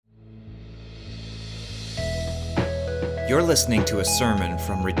You're listening to a sermon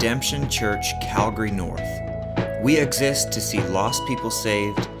from Redemption Church, Calgary North. We exist to see lost people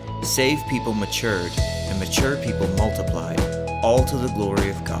saved, saved people matured, and mature people multiplied, all to the glory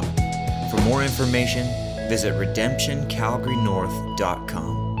of God. For more information, visit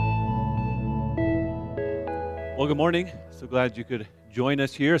redemptioncalgarynorth.com. Well, good morning. So glad you could join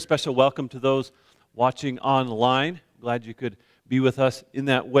us here. A special welcome to those watching online. Glad you could be with us in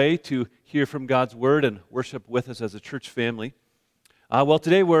that way to hear from God's Word and worship with us as a church family.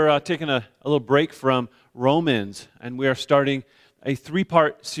 Today we're taking a little break from Romans, and we are starting a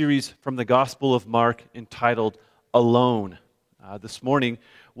three-part series from the Gospel of Mark entitled Alone. This morning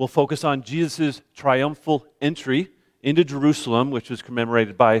we'll focus on Jesus' triumphal entry into Jerusalem, which was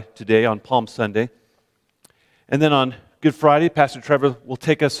commemorated by today on Palm Sunday. And then on Good Friday, Pastor Trevor will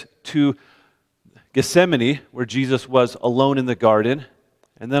take us to Gethsemane, where Jesus was alone in the garden.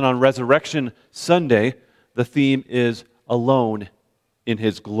 And then on Resurrection Sunday, the theme is alone in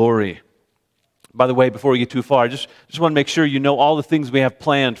His glory. By the way, before we get too far, I just want to make sure you know all the things we have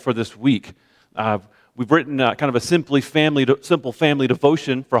planned for this week. We've written kind of a simple family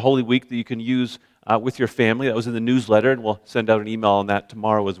devotion for Holy Week that you can use with your family. That was in the newsletter, and we'll send out an email on that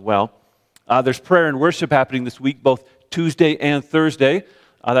tomorrow as well. There's prayer and worship happening this week, both Tuesday and Thursday.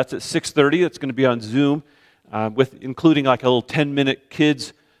 That's at 6:30. It's going to be on Zoom, including like a little 10-minute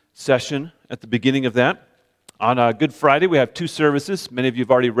kids session at the beginning of that. On Good Friday, we have two services. Many of you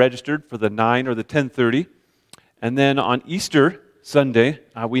have already registered for the 9 or the 10:30. And then on Easter Sunday,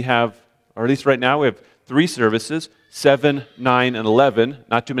 we have, or at least right now, we have three services, 7, 9, and 11.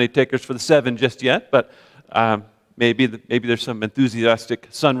 Not too many takers for the 7 just yet, but maybe there's some enthusiastic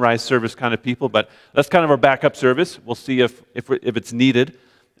sunrise service kind of people, but that's kind of our backup service. We'll see if it's needed,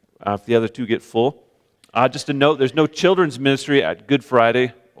 if the other two get full. Just a note, there's no children's ministry at Good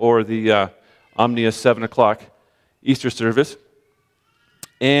Friday or the Omnia 7 o'clock Easter service.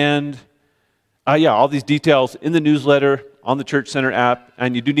 And all these details in the newsletter, on the Church Center app,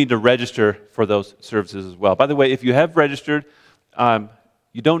 and you do need to register for those services as well. By the way, if you have registered,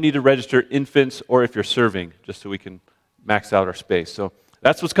 you don't need to register infants or if you're serving, just so we can max out our space. So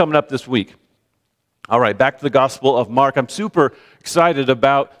that's what's coming up this week. All right, back to the Gospel of Mark. I'm super excited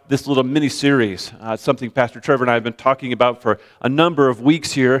about this little mini-series. It's something Pastor Trevor and I have been talking about for a number of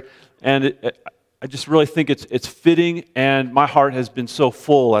weeks here, and I just really think it's fitting, and my heart has been so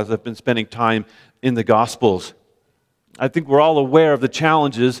full as I've been spending time in the Gospels. I think we're all aware of the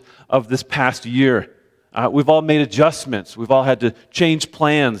challenges of this past year. We've all made adjustments. We've all had to change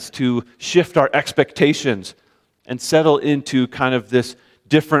plans to shift our expectations and settle into kind of this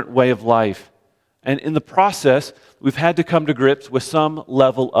different way of life. And in the process, we've had to come to grips with some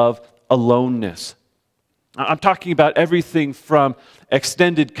level of aloneness. I'm talking about everything from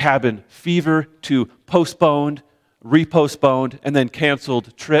extended cabin fever to postponed, repostponed, and then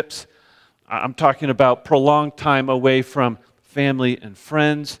canceled trips. I'm talking about prolonged time away from family and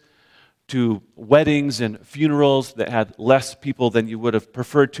friends, to weddings and funerals that had less people than you would have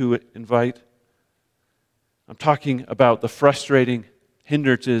preferred to invite. I'm talking about the frustrating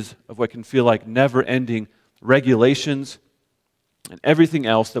hindrances of what can feel like never-ending regulations and everything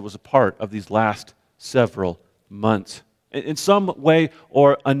else that was a part of these last several months. In some way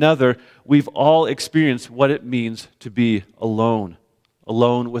or another, we've all experienced what it means to be alone.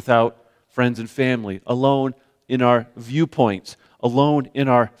 Alone without friends and family. Alone in our viewpoints. Alone in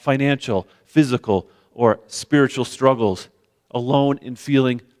our financial, physical, or spiritual struggles. Alone in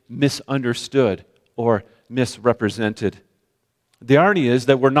feeling misunderstood or misrepresented. The irony is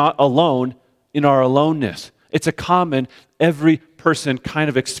that we're not alone in our aloneness. It's a common, every person kind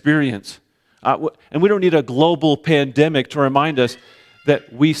of experience. And we don't need a global pandemic to remind us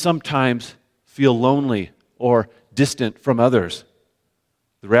that we sometimes feel lonely or distant from others.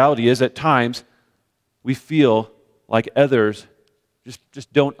 The reality is, at times, we feel like others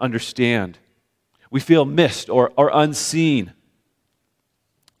just don't understand. We feel missed or unseen.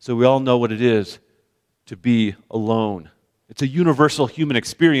 So we all know what it is to be alone. It's a universal human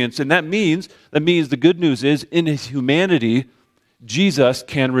experience, and that means the good news is, in His humanity, Jesus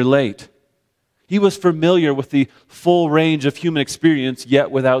can relate. He was familiar with the full range of human experience,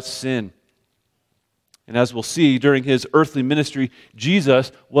 yet without sin. And as we'll see, during His earthly ministry,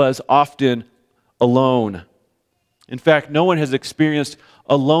 Jesus was often alone. In fact, no one has experienced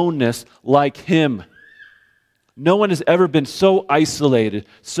aloneness like Him. No one has ever been so isolated,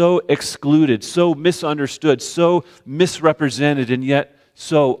 so excluded, so misunderstood, so misrepresented, and yet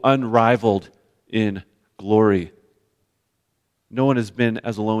so unrivaled in glory. No one has been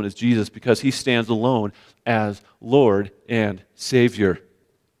as alone as Jesus because He stands alone as Lord and Savior.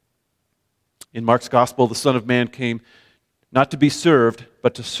 In Mark's Gospel, the Son of Man came not to be served,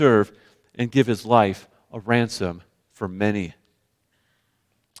 but to serve and give his life a ransom for many.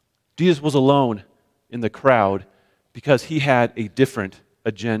 Jesus was alone in the crowd because he had a different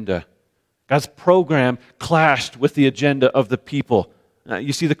agenda. God's program clashed with the agenda of the people.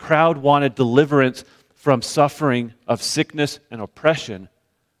 You see, the crowd wanted deliverance from suffering of sickness and oppression,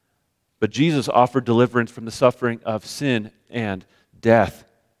 but Jesus offered deliverance from the suffering of sin and death.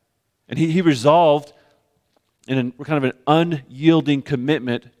 And he resolved in kind of an unyielding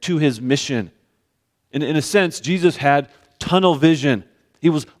commitment to his mission. In a sense, Jesus had tunnel vision. He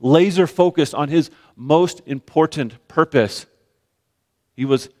was laser focused on his most important purpose.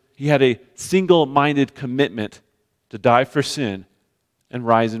 He had a single-minded commitment to die for sin and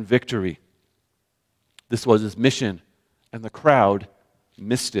rise in victory. This was his mission, and the crowd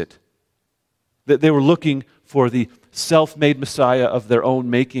missed it. They were looking for the self-made Messiah of their own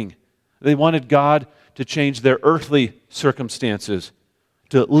making. They wanted God to change their earthly circumstances,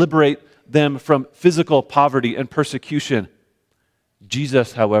 to liberate them from physical poverty and persecution.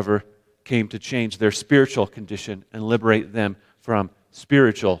 Jesus, however, came to change their spiritual condition and liberate them from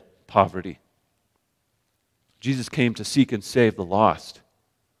spiritual poverty. Jesus came to seek and save the lost.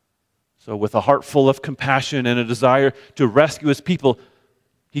 So with a heart full of compassion and a desire to rescue his people,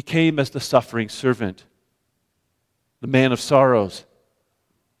 he came as the suffering servant, the man of sorrows,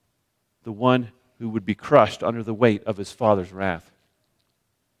 the one who would be crushed under the weight of his Father's wrath.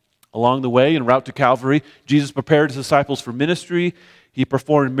 Along the way, en route to Calvary, Jesus prepared his disciples for ministry. He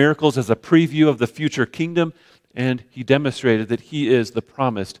performed miracles as a preview of the future kingdom, and he demonstrated that he is the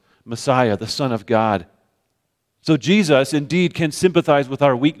promised Messiah, the Son of God. So Jesus indeed can sympathize with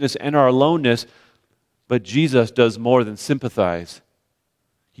our weakness and our aloneness, but Jesus does more than sympathize.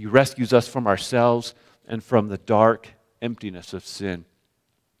 He rescues us from ourselves and from the dark emptiness of sin.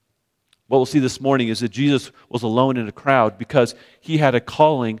 What we'll see this morning is that Jesus was alone in a crowd because he had a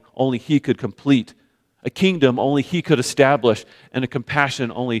calling only he could complete, a kingdom only he could establish, and a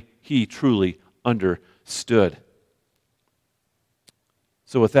compassion only he truly understood.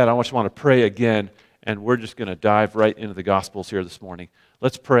 So with that, I just want to pray again, and we're just going to dive right into the Gospels here this morning.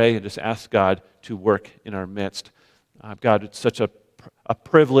 Let's pray and just ask God to work in our midst. God, it's such a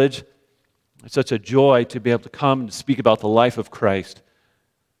privilege, it's such a joy to be able to come and speak about the life of Christ.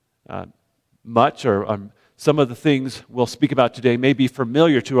 Much or some of the things we'll speak about today may be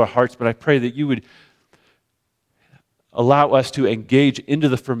familiar to our hearts, but I pray that you would allow us to engage into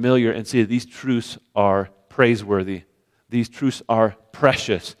the familiar and see that these truths are praiseworthy. These truths are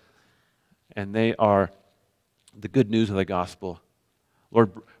precious, and they are the good news of the gospel.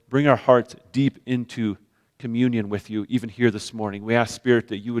 Lord, bring our hearts deep into communion with you, even here this morning. We ask, Spirit,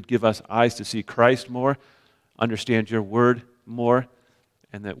 that you would give us eyes to see Christ more, understand your word more,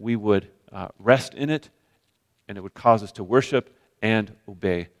 and that we would rest in it, and it would cause us to worship and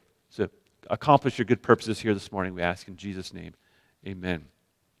obey. So accomplish your good purposes here this morning, we ask in Jesus' name. Amen.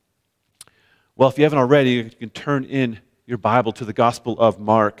 Well, if you haven't already, you can turn in your Bible to the Gospel of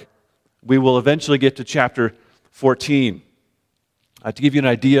Mark. We will eventually get to chapter 14. To give you an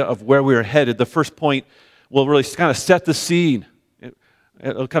idea of where we are headed, the first point will really kind of set the scene.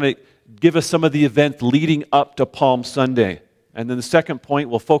 It'll kind of give us some of the events leading up to Palm Sunday. And then the second point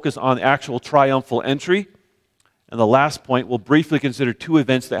will focus on the actual triumphal entry. And the last point will briefly consider two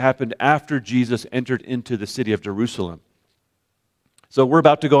events that happened after Jesus entered into the city of Jerusalem. So we're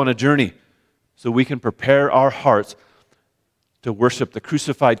about to go on a journey so we can prepare our hearts to worship the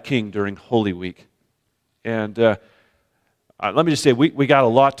crucified King during Holy Week. And let me just say, we got a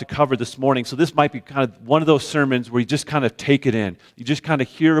lot to cover this morning, so this might be kind of one of those sermons where you just kind of take it in. You just kind of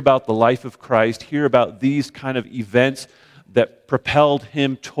hear about the life of Christ, hear about these kind of events that propelled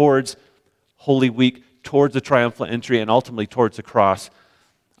him towards Holy Week, towards the triumphal entry, and ultimately towards the cross.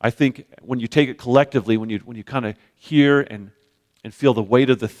 I think when you take it collectively, when you kind of hear and feel the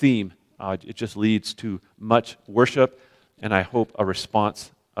weight of the theme, it just leads to much worship, and I hope a response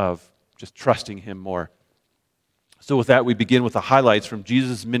of just trusting him more. So with that, we begin with the highlights from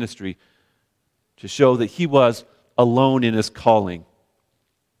Jesus' ministry to show that he was alone in his calling.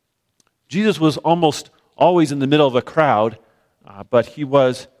 Jesus was almost always in the middle of a crowd, but he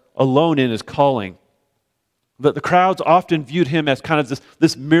was alone in his calling. The crowds often viewed him as kind of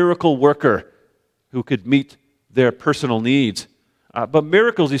this miracle worker who could meet their personal needs. But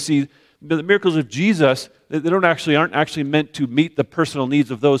miracles, you see, the miracles of Jesus, they aren't actually meant to meet the personal needs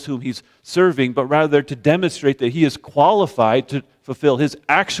of those whom he's serving, but rather to demonstrate that he is qualified to fulfill his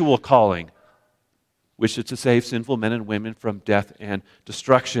actual calling, which is to save sinful men and women from death and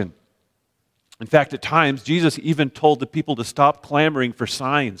destruction. In fact, at times, Jesus even told the people to stop clamoring for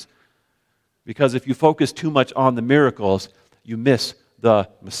signs. Because if you focus too much on the miracles, you miss the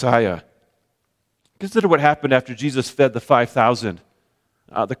Messiah. Consider what happened after Jesus fed the 5,000.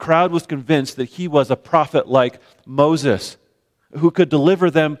 The crowd was convinced that he was a prophet like Moses, who could deliver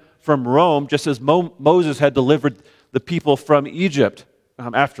them from Rome just as Moses had delivered the people from Egypt.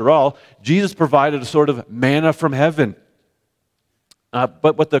 After all, Jesus provided a sort of manna from heaven.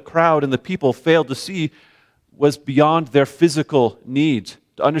 But what the crowd and the people failed to see was beyond their physical needs,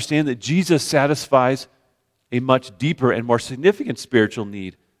 to understand that Jesus satisfies a much deeper and more significant spiritual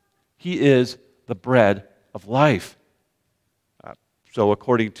need. He is the bread of life. So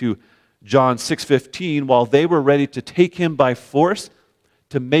according to John 6:15, while they were ready to take him by force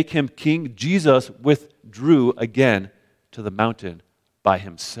to make him king, Jesus withdrew again to the mountain by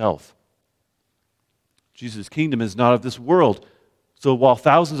himself. Jesus' kingdom is not of this world. So while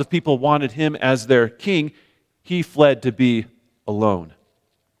thousands of people wanted him as their king, he fled to be alone.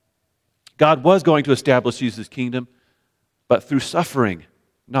 God was going to establish Jesus' kingdom, but through suffering,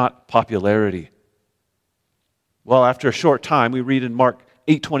 not popularity. Well, after a short time, we read in Mark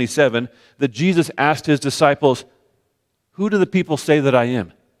 8:27 that Jesus asked his disciples, "Who do the people say that I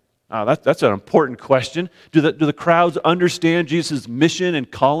am?" That's an important question. Do the crowds understand Jesus' mission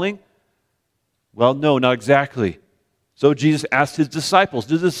and calling? Well, no, not exactly. So Jesus asked his disciples,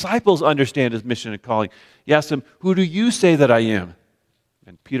 do the disciples understand his mission and calling? He asked them, "Who do you say that I am?"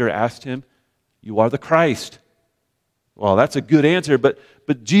 And Peter asked him, "You are the Christ." Well, that's a good answer, but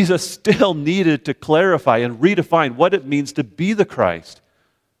Jesus still needed to clarify and redefine what it means to be the Christ.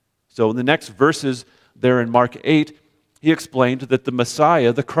 So in the next verses there in Mark 8, he explained that the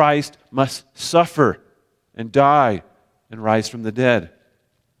Messiah, the Christ, must suffer and die and rise from the dead.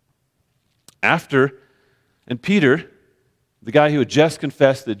 And Peter, the guy who had just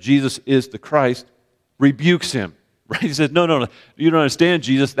confessed that Jesus is the Christ, rebukes him. Right? He says, no, you don't understand,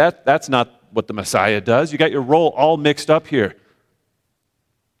 Jesus. That's not what the Messiah does. You got your role all mixed up here.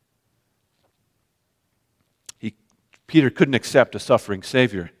 Peter couldn't accept a suffering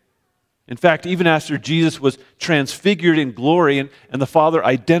Savior. In fact, even after Jesus was transfigured in glory and the Father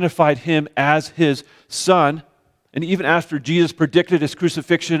identified him as his Son, and even after Jesus predicted his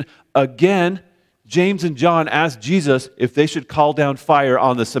crucifixion again, James and John asked Jesus if they should call down fire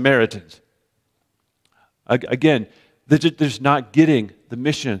on the Samaritans. Again, they're just not getting the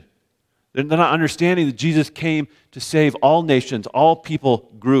mission. They're not understanding that Jesus came to save all nations, all people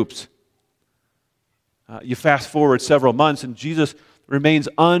groups. You fast forward several months, and Jesus remains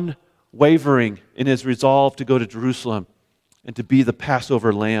unwavering in his resolve to go to Jerusalem and to be the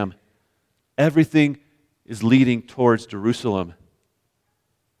Passover lamb. Everything is leading towards Jerusalem.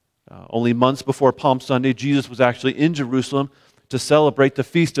 Only months before Palm Sunday, Jesus was actually in Jerusalem to celebrate the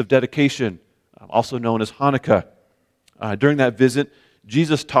Feast of Dedication, also known as Hanukkah. During that visit,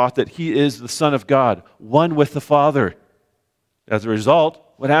 Jesus taught that he is the Son of God, one with the Father. As a result,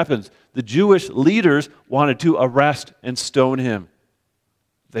 what happens? The Jewish leaders wanted to arrest and stone him.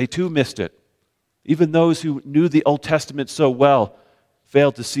 They too missed it. Even those who knew the Old Testament so well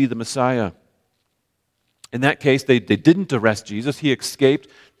failed to see the Messiah. In that case, they didn't arrest Jesus. He escaped,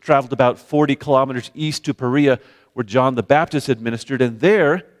 traveled about 40 kilometers east to Perea, where John the Baptist had ministered. And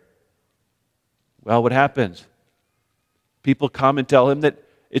there, well, what happens? People come and tell him that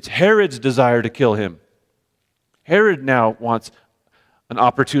it's Herod's desire to kill him. Herod now wants an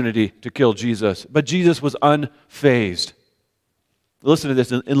opportunity to kill Jesus, but Jesus was unfazed. Listen to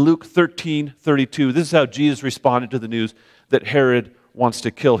this. In Luke 13:32, this is how Jesus responded to the news that Herod wants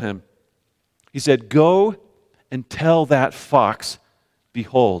to kill him. He said, "Go and tell that fox,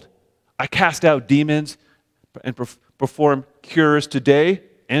 behold, I cast out demons and perform cures today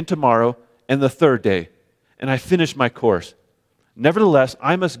and tomorrow and the third day, and I finish my course. Nevertheless,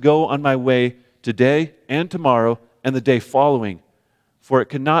 I must go on my way today and tomorrow and the day following, for it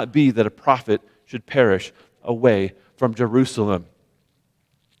cannot be that a prophet should perish away from Jerusalem."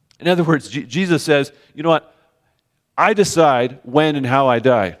 In other words, Jesus says, you know what? I decide when and how I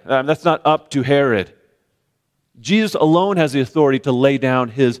die. That's not up to Herod. Jesus alone has the authority to lay down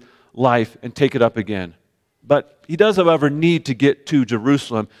his life and take it up again. But he does, however, need to get to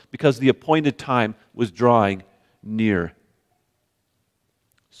Jerusalem because the appointed time was drawing near.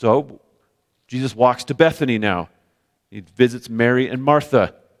 So, Jesus walks to Bethany now. He visits Mary and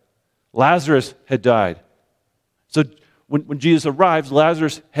Martha. Lazarus had died. So when Jesus arrives,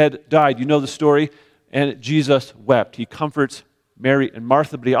 Lazarus had died. You know the story. And Jesus wept. He comforts Mary and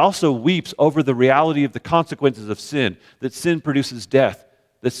Martha, but he also weeps over the reality of the consequences of sin, that sin produces death,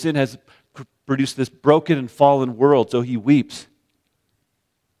 that sin has produced this broken and fallen world, so he weeps.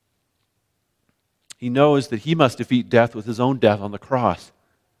 He knows that he must defeat death with his own death on the cross.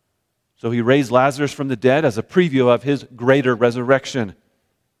 So he raised Lazarus from the dead as a preview of his greater resurrection.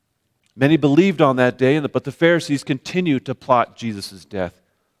 Many believed on that day, but the Pharisees continued to plot Jesus' death.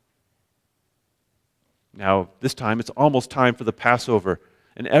 Now, this time, it's almost time for the Passover,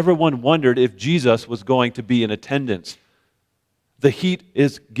 and everyone wondered if Jesus was going to be in attendance. The heat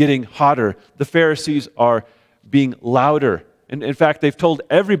is getting hotter. The Pharisees are being louder. And in fact, they've told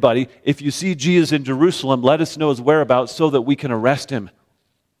everybody, if you see Jesus in Jerusalem, let us know his whereabouts so that we can arrest him.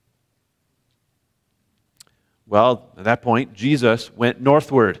 Well, at that point, Jesus went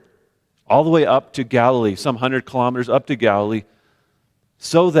northward, all the way up to Galilee, some 100 kilometers up to Galilee,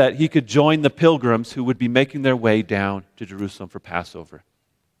 so that he could join the pilgrims who would be making their way down to Jerusalem for Passover.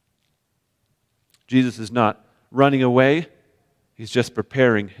 Jesus is not running away. He's just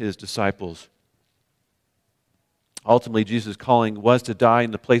preparing his disciples. Ultimately, Jesus' calling was to die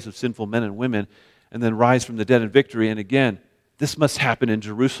in the place of sinful men and women and then rise from the dead in victory. And again, this must happen in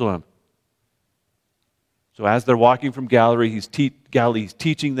Jerusalem. So as they're walking from Galilee, he's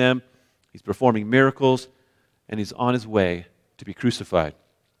teaching them, he's performing miracles, and he's on his way to be crucified.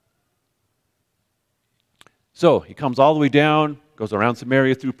 So he comes all the way down, goes around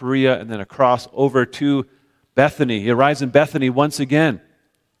Samaria through Perea, and then across over to Bethany. He arrives in Bethany once again.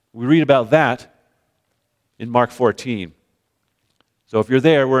 We read about that in Mark 14. So if you're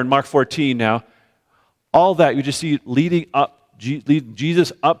there, we're in Mark 14 now. All that you just see leading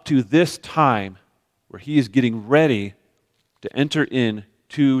Jesus up to this time where he is getting ready to enter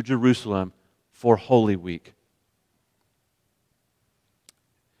into Jerusalem for Holy Week.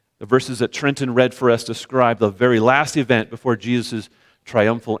 The verses that Trenton read for us describe the very last event before Jesus'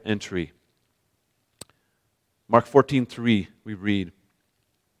 triumphal entry. Mark 14:3, we read,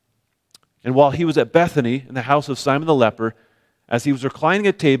 "And while he was at Bethany in the house of Simon the leper, as he was reclining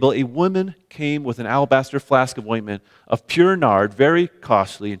at table, a woman came with an alabaster flask of ointment of pure nard, very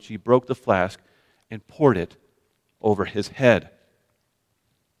costly, and she broke the flask and poured it over his head."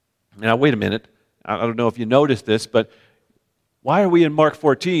 Now, wait a minute. I don't know if you noticed this, but why are we in Mark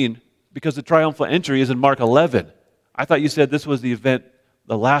 14? Because the triumphal entry is in Mark 11. I thought you said this was the event,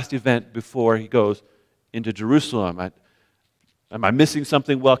 the last event before he goes into Jerusalem. Am I missing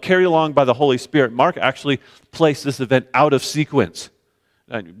something? Well, carried along by the Holy Spirit, Mark actually placed this event out of sequence.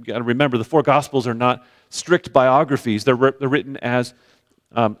 You've got to remember, the four Gospels are not strict biographies. They're written as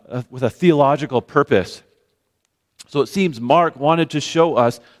with a theological purpose. So it seems Mark wanted to show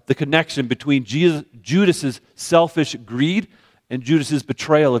us the connection between Judas's selfish greed and Judas's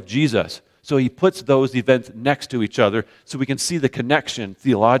betrayal of Jesus. So he puts those events next to each other so we can see the connection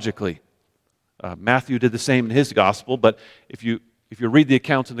theologically. Matthew did the same in his gospel, but if you read the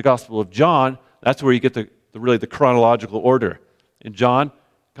accounts in the Gospel of John, that's where you get the chronological order. In John,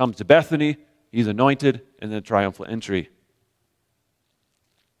 comes to Bethany, he's anointed, and then triumphal entry.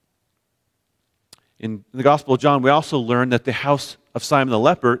 In the Gospel of John, we also learn that the house of Simon the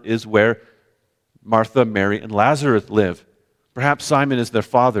leper is where Martha, Mary, and Lazarus live. Perhaps Simon is their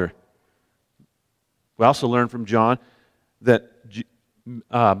father. We also learn from John that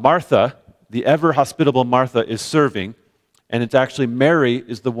Martha, the ever-hospitable Martha, is serving, and it's actually Mary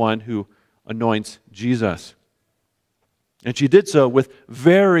is the one who anoints Jesus. And she did so with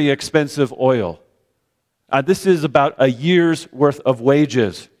very expensive oil. This is about a year's worth of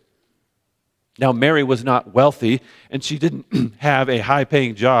wages. Now, Mary was not wealthy, and she didn't have a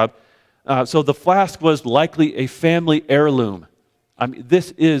high-paying job, so the flask was likely a family heirloom.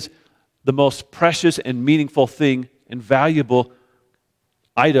 This is the most precious and meaningful thing and valuable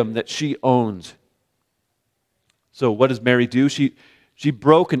item that she owns. So what does Mary do? She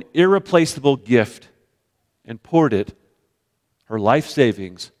broke an irreplaceable gift and poured it, her life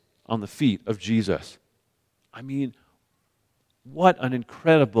savings, on the feet of Jesus. What an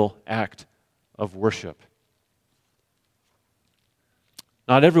incredible act of worship.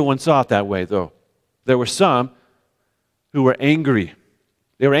 Not everyone saw it that way, though. There were some who were angry.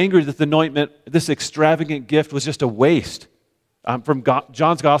 They were angry that the anointment, this extravagant gift, was just a waste. From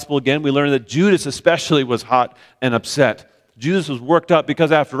John's Gospel, again, we learn that Judas especially was hot and upset. Judas was worked up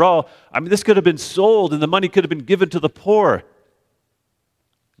because, after all, this could have been sold and the money could have been given to the poor.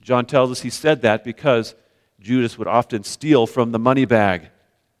 John tells us he said that because Judas would often steal from the money bag.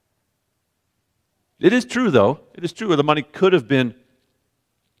 It is true, though. It is true. The ointment could have been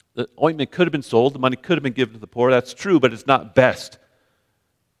sold. The money could have been given to the poor. That's true, but it's not best.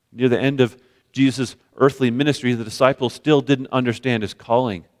 Near the end of Jesus' earthly ministry, the disciples still didn't understand his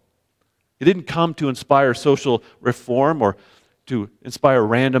calling. He didn't come to inspire social reform or to inspire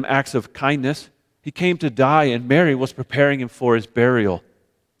random acts of kindness. He came to die, and Mary was preparing him for his burial.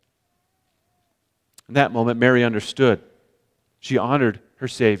 In that moment, Mary understood. She honored her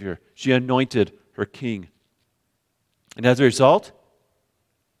Savior. She anointed her King. And as a result,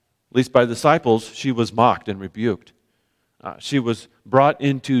 at least by the disciples, she was mocked and rebuked. She was brought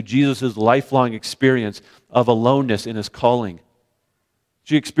into Jesus' lifelong experience of aloneness in his calling.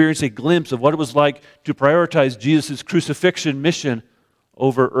 She experienced a glimpse of what it was like to prioritize Jesus' crucifixion mission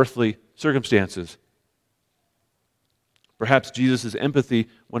over earthly circumstances. Perhaps Jesus' empathy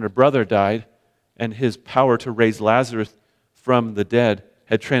when her brother died and his power to raise Lazarus from the dead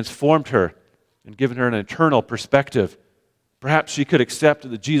had transformed her and given her an eternal perspective. Perhaps she could accept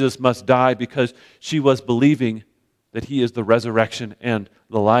that Jesus must die because she was believing that he is the resurrection and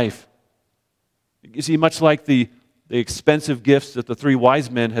the life. You see, much like the expensive gifts that the three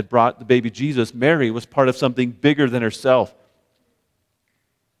wise men had brought the baby Jesus, Mary was part of something bigger than herself.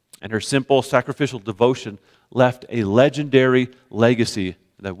 And her simple sacrificial devotion left a legendary legacy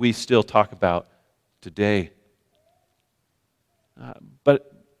that we still talk about today.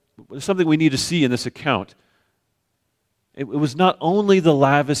 But there's something we need to see in this account. It was not only the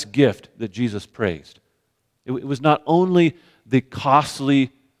lavish gift that Jesus praised. It was not only the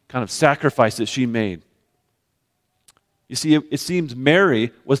costly kind of sacrifice that she made. You see, it seems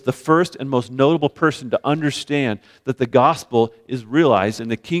Mary was the first and most notable person to understand that the gospel is realized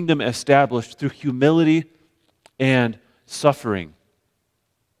and the kingdom established through humility and suffering.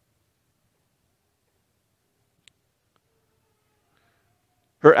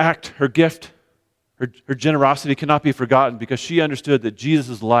 Her act, her gift, her generosity cannot be forgotten because she understood that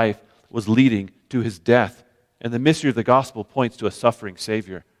Jesus' life was leading to his death, and the mystery of the gospel points to a suffering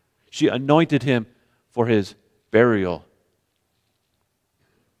Savior. She anointed him for his burial.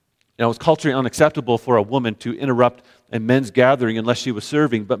 Now, it was culturally unacceptable for a woman to interrupt a men's gathering unless she was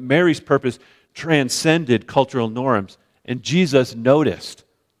serving, but Mary's purpose transcended cultural norms, and Jesus noticed.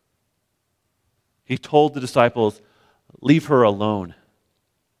 He told the disciples, "Leave her alone."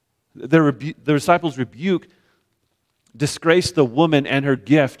 The disciples' rebuke disgraced the woman and her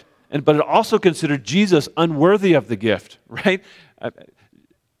gift, but it also considered Jesus unworthy of the gift, right?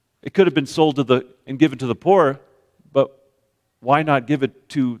 It could have been sold and given to the poor, but why not give it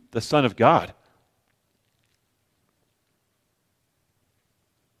to the Son of God?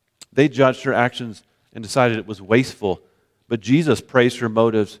 They judged her actions and decided it was wasteful, but Jesus praised her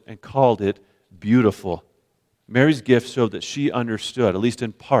motives and called it beautiful. Mary's gift showed that she understood, at least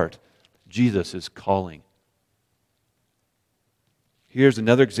in part, Jesus' calling. Here's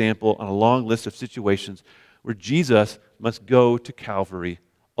another example on a long list of situations where Jesus must go to Calvary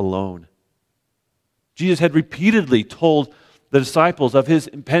alone. Jesus had repeatedly told the disciples of his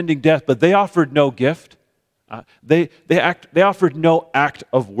impending death, but they offered no gift. They offered no act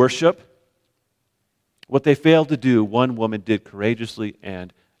of worship. What they failed to do, one woman did courageously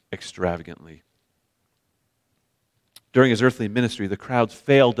and extravagantly. During his earthly ministry, the crowds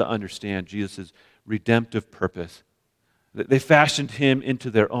failed to understand Jesus' redemptive purpose. They fashioned him into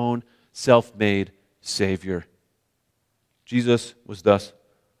their own self-made Savior. Jesus was thus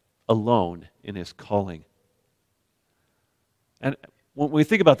alone in his calling. And when we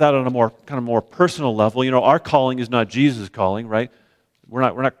think about that on a more personal level, our calling is not Jesus' calling, right? We're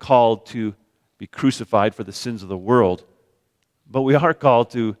not called to be crucified for the sins of the world, but we are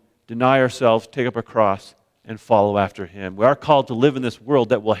called to deny ourselves, take up a cross, and follow after him. We are called to live in this world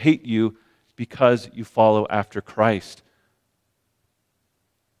that will hate you because you follow after Christ.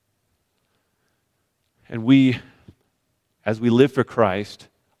 And we, as we live for Christ,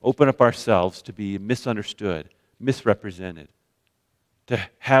 open up ourselves to be misunderstood, misrepresented, to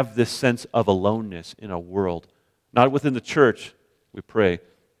have this sense of aloneness in a world. Not within the church, we pray,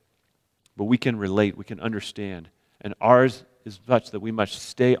 but we can relate, we can understand. And ours is such that we must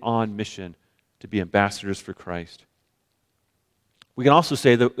stay on mission to be ambassadors for Christ. We can also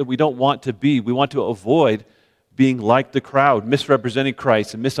say that we want to avoid being like the crowd, misrepresenting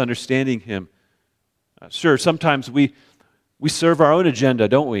Christ and misunderstanding him. Sure, sometimes we serve our own agenda,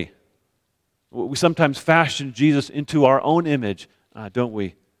 don't we? We sometimes fashion Jesus into our own image, don't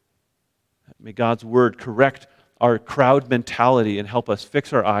we? May God's word correct our crowd mentality and help us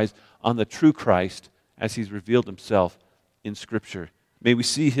fix our eyes on the true Christ as he's revealed himself in Scripture. May we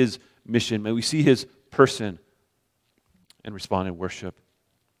see his mission, may we see his person and respond in worship.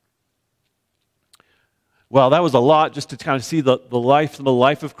 Well, that was a lot just to kind of see the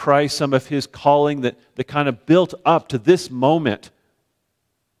life of Christ, some of his calling that kind of built up to this moment,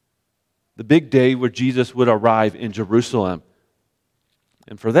 the big day where Jesus would arrive in Jerusalem.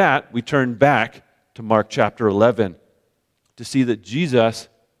 And for that, we turn back to Mark chapter 11 to see that Jesus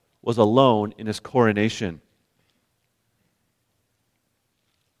was alone in his coronation.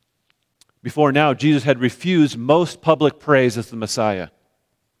 Before now, Jesus had refused most public praise as the Messiah.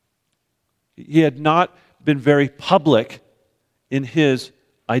 He had not been very public in his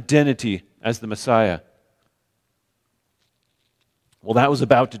identity as the Messiah. Well, that was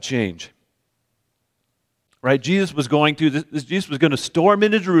about to change. Right? Jesus was going to storm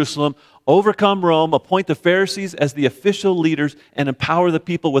into Jerusalem, overcome Rome, appoint the Pharisees as the official leaders, and empower the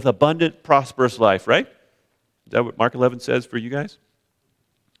people with abundant, prosperous life, right? Is that what Mark 11 says for you guys?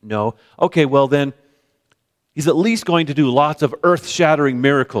 No. Okay, well then, he's at least going to do lots of earth-shattering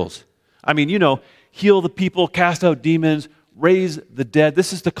miracles. I mean, heal the people, cast out demons, raise the dead.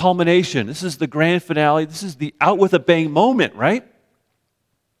 This is the culmination. This is the grand finale. This is the out with a bang moment, right?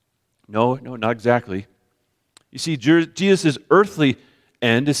 No, not exactly. You see, Jesus' earthly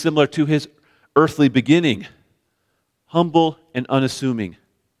end is similar to his earthly beginning. Humble and unassuming.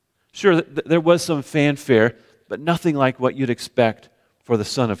 Sure, there was some fanfare, but nothing like what you'd expect for the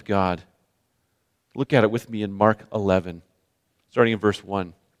Son of God. Look at it with me in Mark 11, starting in verse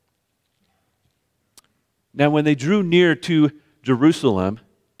 1. Now when they drew near to Jerusalem,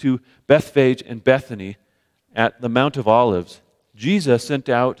 to Bethphage and Bethany, at the Mount of Olives, Jesus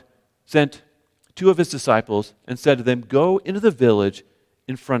sent two of his disciples and said to them, "Go into the village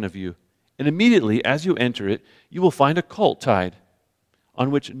in front of you, and immediately as you enter it, you will find a colt tied,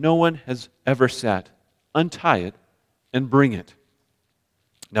 on which no one has ever sat. Untie it and bring it."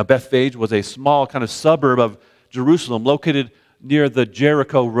 Now Bethphage was a small kind of suburb of Jerusalem located near the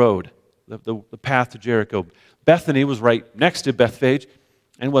Jericho road, the path to Jericho. Bethany was right next to Bethphage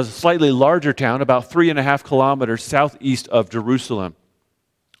and was a slightly larger town, about 3.5 kilometers southeast of Jerusalem,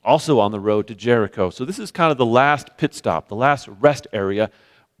 also on the road to Jericho. So this is kind of the last pit stop, the last rest area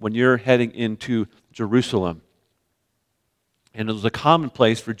when you're heading into Jerusalem. And it was a common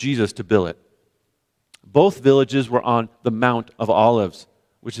place for Jesus to billet. Both villages were on the Mount of Olives,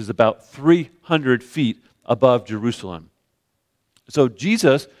 which is about 300 feet above Jerusalem. So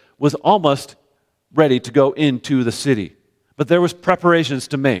Jesus was almost ready to go into the city, but there was preparations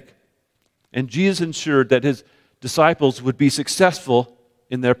to make. And Jesus ensured that his disciples would be successful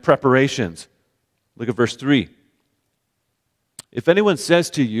in their preparations. Look at verse 3. "If anyone says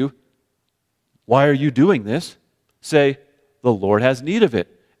to you, 'Why are you doing this?' say, 'The Lord has need of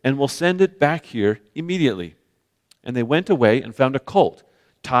it, and will send it back here immediately.' And they went away and found a colt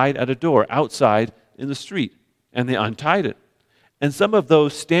tied at a door outside in the street, and they untied it. And some of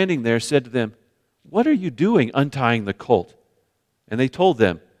those standing there said to them, 'What are you doing untying the colt?' And they told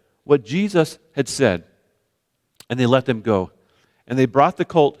them what Jesus had said, and they let them go. And they brought the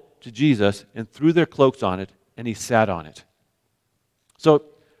colt to Jesus and threw their cloaks on it, and he sat on it." So,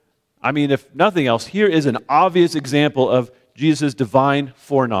 if nothing else, here is an obvious example of Jesus' divine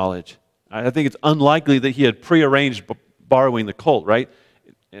foreknowledge. I think it's unlikely that he had prearranged borrowing the colt, right?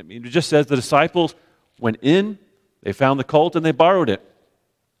 It just says the disciples went in, they found the colt, and they borrowed it.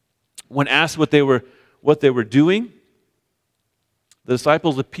 When asked what they were doing, the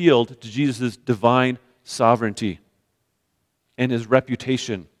disciples appealed to Jesus' divine sovereignty and his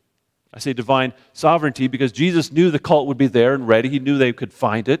reputation. I say divine sovereignty because Jesus knew the colt would be there and ready. He knew they could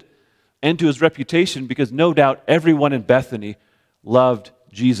find it. And to his reputation because no doubt everyone in Bethany loved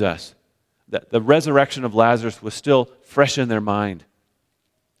Jesus. That the resurrection of Lazarus was still fresh in their mind.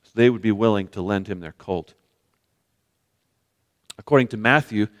 So they would be willing to lend him their colt. According to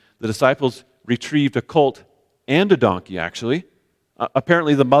Matthew, the disciples retrieved a colt and a donkey, actually.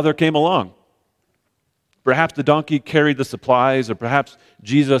 Apparently the mother came along. Perhaps the donkey carried the supplies, or perhaps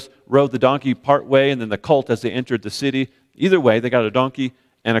Jesus rode the donkey part way and then the colt as they entered the city. Either way, they got a donkey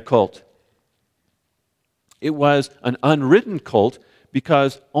and a colt. It was an unridden colt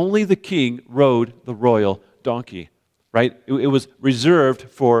because only the king rode the royal donkey, right? It was reserved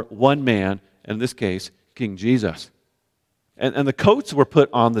for one man, in this case, King Jesus. And the coats were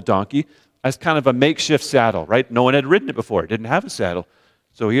put on the donkey as kind of a makeshift saddle, right? No one had ridden it before. It didn't have a saddle.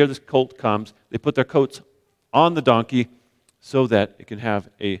 So here this colt comes. They put their coats on the donkey so that it can have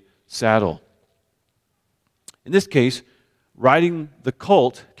a saddle. In this case, riding the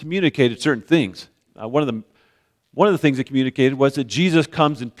colt communicated certain things. One of the things it communicated was that Jesus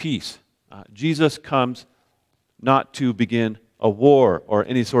comes in peace. Jesus comes not to begin a war or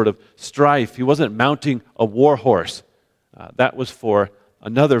any sort of strife. He wasn't mounting a war horse. That was for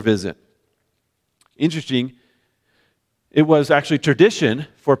another visit. Interesting, it was actually tradition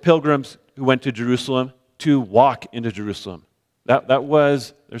for pilgrims who went to Jerusalem to walk into Jerusalem.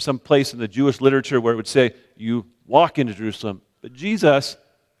 There's some place in the Jewish literature where it would say, you walk into Jerusalem. But Jesus,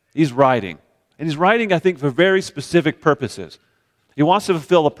 he's riding. And he's riding, I think, for very specific purposes. He wants to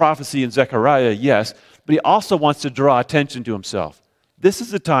fulfill the prophecy in Zechariah, yes, but he also wants to draw attention to himself. This is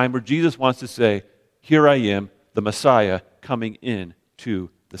the time where Jesus wants to say, here I am, the Messiah, coming in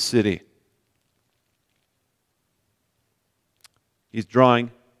to the city. He's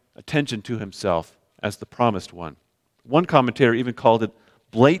drawing attention to himself as the promised one. One commentator even called it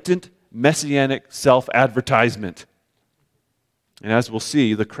blatant messianic self-advertisement. And as we'll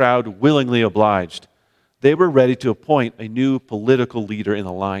see, the crowd willingly obliged. They were ready to appoint a new political leader in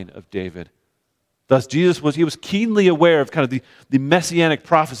the line of David. Thus, Jesus was keenly aware of kind of the messianic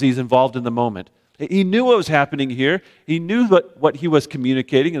prophecies involved in the moment. He knew what was happening here. He knew what he was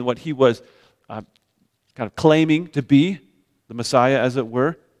communicating and what he was kind of claiming to be, the Messiah, as it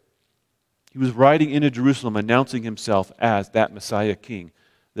were. He was riding into Jerusalem, announcing himself as that Messiah king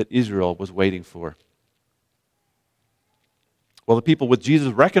that Israel was waiting for. Well, the people with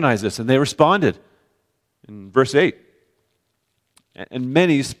Jesus recognized this, and they responded. In verse 8, and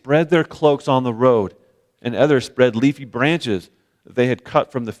many spread their cloaks on the road, and others spread leafy branches that they had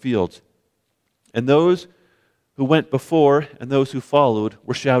cut from the fields. And those who went before and those who followed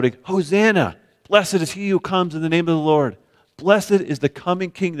were shouting, Hosanna! Blessed is he who comes in the name of the Lord. Blessed is the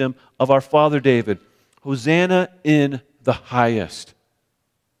coming kingdom of our father David. Hosanna in the highest.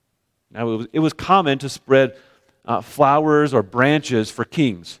 Now, it was common to spread flowers or branches for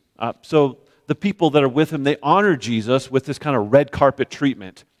kings. So the people that are with him, they honor Jesus with this kind of red carpet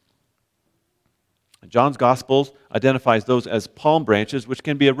treatment. John's Gospels identifies those as palm branches, which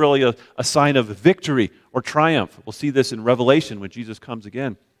can be really a sign of victory or triumph. We'll see this in Revelation when Jesus comes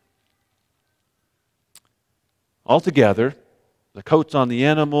again. Altogether, the coats on the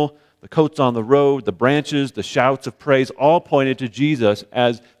animal, the coats on the road, the branches, the shouts of praise, all pointed to Jesus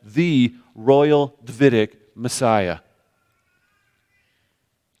as the royal Davidic Messiah.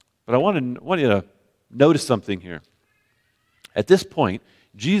 But I want you to notice something here. At this point,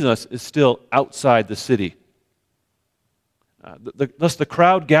 Jesus is still outside the city. Thus, the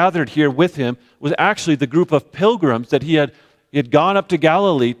crowd gathered here with him was actually the group of pilgrims that he had gone up to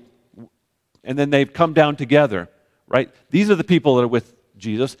Galilee, and then they've come down together. Right? These are the people that are with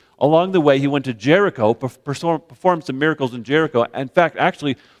Jesus. Along the way, he went to Jericho, performed some miracles in Jericho. In fact,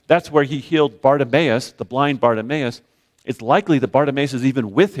 actually, that's where he healed Bartimaeus, the blind Bartimaeus. It's likely that Bartimaeus is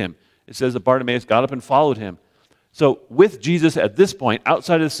even with him. It says that Bartimaeus got up and followed him. So with Jesus at this point,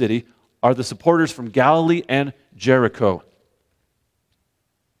 outside of the city, are the supporters from Galilee and Jericho.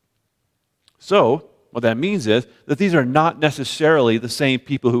 So what that means is that these are not necessarily the same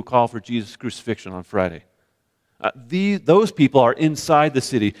people who call for Jesus' crucifixion on Friday. Those people are inside the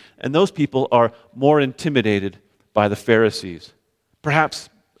city, and those people are more intimidated by the Pharisees. Perhaps,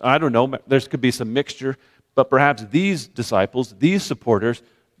 I don't know, there could be some mixture, but perhaps these disciples, these supporters,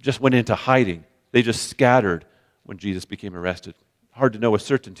 just went into hiding. They just scattered when Jesus became arrested. Hard to know with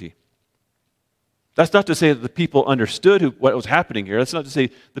certainty. That's not to say that the people understood what was happening here. That's not to say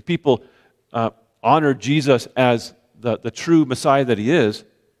the people honored Jesus as the true Messiah that he is.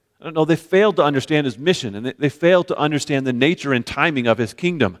 No, they failed to understand his mission, and they failed to understand the nature and timing of his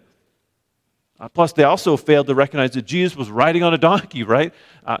kingdom. Plus, they also failed to recognize that Jesus was riding on a donkey, right?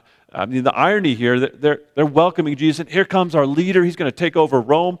 I mean, the irony here, they're welcoming Jesus, and here comes our leader. He's going to take over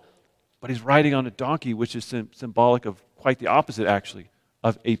Rome, but he's riding on a donkey, which is symbolic of quite the opposite, actually,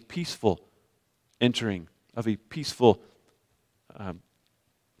 of a peaceful entering, of a peaceful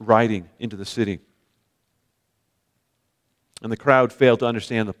riding into the city. And the crowd failed to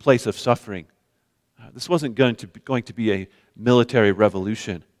understand the place of suffering. This wasn't going to be a military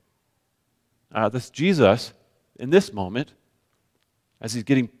revolution. This Jesus, in this moment, as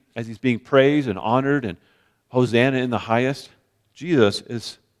he's being praised and honored and Hosanna in the highest, Jesus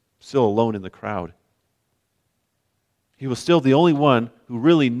is still alone in the crowd. He was still the only one who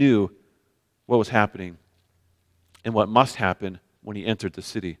really knew what was happening and what must happen when he entered the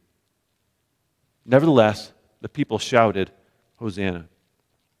city. Nevertheless, the people shouted, Hosanna.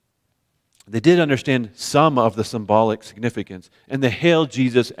 They did understand some of the symbolic significance, and they hailed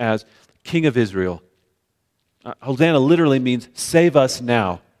Jesus as King of Israel. Hosanna literally means, save us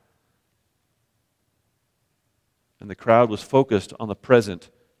now. And the crowd was focused on the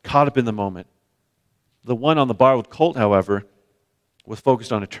present, caught up in the moment. The one on the borrowed colt, however, was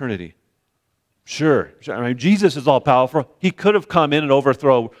focused on eternity. Sure. I mean, Jesus is all-powerful. He could have come in and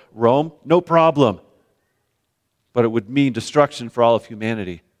overthrown Rome, no problem. But it would mean destruction for all of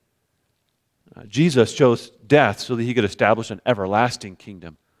humanity. Jesus chose death so that he could establish an everlasting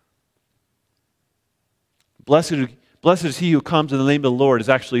kingdom. Blessed is he who comes in the name of the Lord is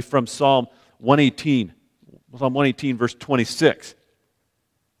actually from Psalm 118. Psalm 118, verse 26.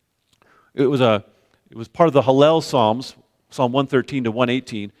 It was part of the Hallel Psalms, Psalm 113 to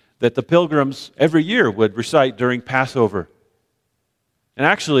 118, that the pilgrims every year would recite during Passover. And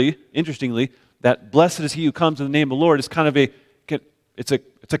actually, interestingly, that blessed is he who comes in the name of the Lord is kind of it's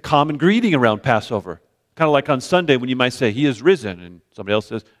a common greeting around Passover. kind of like on Sunday when you might say, He is risen, and somebody else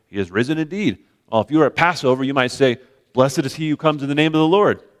says, He is risen indeed. Well, if you were at Passover, you might say, Blessed is he who comes in the name of the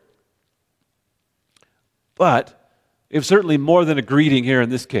Lord. But it's certainly more than a greeting here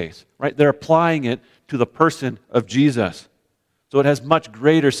in this case, right? They're applying it to the person of Jesus. So it has much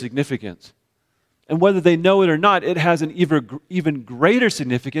greater significance. And whether they know it or not, it has an even greater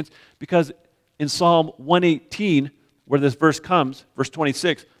significance because in Psalm 118, where this verse comes, verse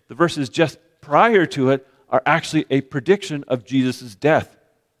 26, the verses just prior to it are actually a prediction of Jesus' death.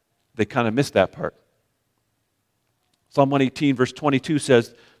 They kind of missed that part. Psalm 118, verse 22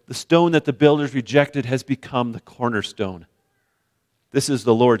 says, the stone that the builders rejected has become the cornerstone. This is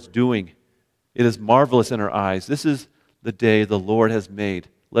the Lord's doing. It is marvelous in our eyes. This is the day the Lord has made.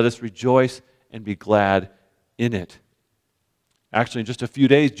 Let us rejoice and be glad in it. Actually, in just a few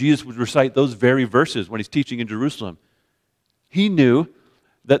days, Jesus would recite those very verses when he's teaching in Jerusalem. He knew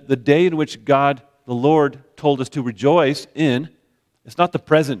that the day in which God, the Lord, told us to rejoice in, it's not the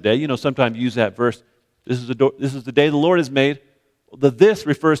present day. You know, sometimes you use that verse, this is the day the Lord has made. The this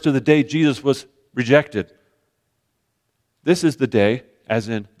refers to the day Jesus was rejected. This is the day, as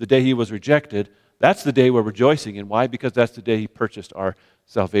in the day he was rejected. That's the day we're rejoicing in. Why? Because that's the day he purchased our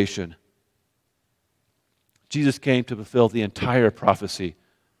salvation. Jesus came to fulfill the entire prophecy,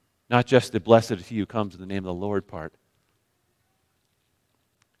 not just the blessed is he who comes in the name of the Lord part.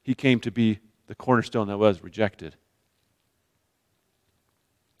 He came to be the cornerstone that was rejected.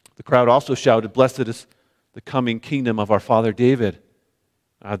 The crowd also shouted, blessed is the coming kingdom of our father David.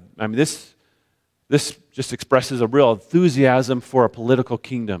 This just expresses a real enthusiasm for a political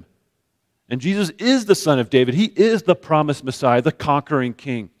kingdom. And Jesus is the son of David. He is the promised Messiah, the conquering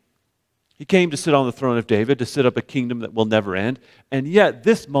king. He came to sit on the throne of David, to set up a kingdom that will never end. And yet,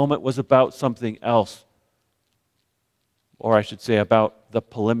 this moment was about something else. Or I should say, about the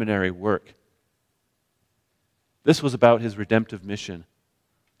preliminary work. This was about his redemptive mission.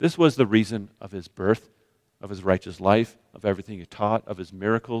 This was the reason of his birth, of his righteous life, of everything he taught, of his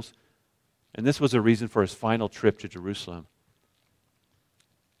miracles. And this was a reason for his final trip to Jerusalem.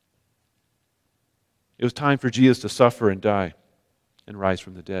 It was time for Jesus to suffer and die and rise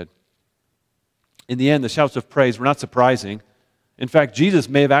from the dead. In the end, the shouts of praise were not surprising. In fact, Jesus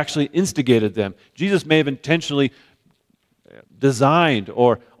may have actually instigated them. Jesus may have intentionally designed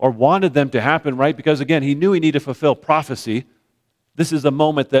or wanted them to happen, right? Because again, he knew he needed to fulfill prophecy. This is the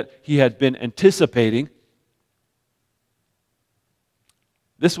moment that he had been anticipating.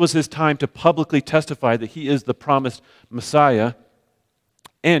 This was his time to publicly testify that he is the promised Messiah.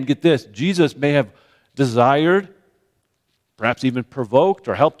 And get this, Jesus may have desired, perhaps even provoked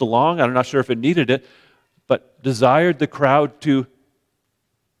or helped along, I'm not sure if it needed it, but desired the crowd to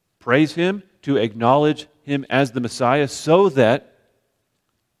praise him, to acknowledge him as the Messiah so that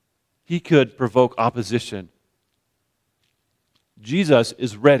he could provoke opposition. Jesus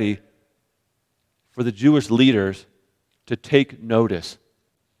is ready for the Jewish leaders to take notice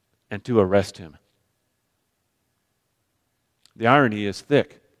and to arrest him. The irony is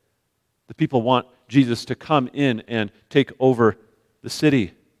thick. The people want Jesus to come in and take over the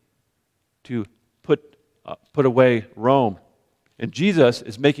city, to put away Rome. And Jesus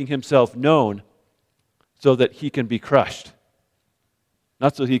is making himself known so that he can be crushed.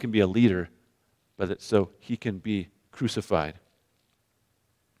 Not so he can be a leader, but so he can be crucified.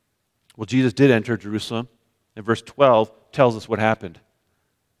 Well, Jesus did enter Jerusalem, and verse 12 tells us what happened.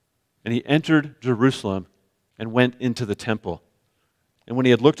 And he entered Jerusalem and went into the temple. And when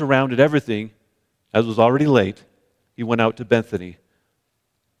he had looked around at everything, as was already late, he went out to Bethany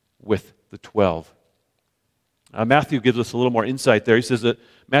with the 12. Matthew gives us a little more insight there.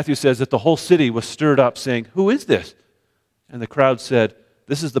 Matthew says that the whole city was stirred up, saying, "Who is this?" And the crowd said,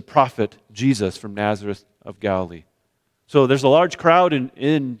 "This is the prophet Jesus from Nazareth of Galilee." So there's a large crowd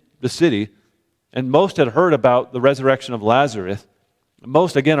in the city, and most had heard about the resurrection of Lazarus.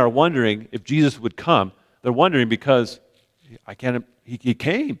 Most, again, are wondering if Jesus would come. They're wondering because he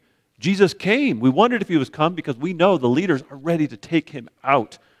came. Jesus came. We wondered if he was come because we know the leaders are ready to take him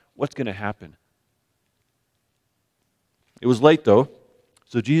out. What's going to happen? It was late, though,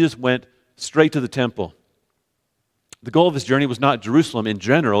 so Jesus went straight to the temple. The goal of his journey was not Jerusalem in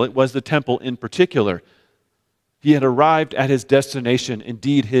general, it was the temple in particular. He had arrived at his destination,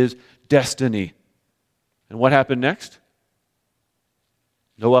 indeed his destiny. And what happened next?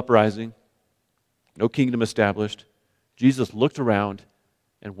 No uprising, no kingdom established. Jesus looked around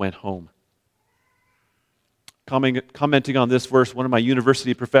and went home. Commenting on this verse, one of my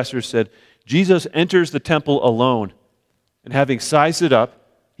university professors said, Jesus enters the temple alone, and having sized it up,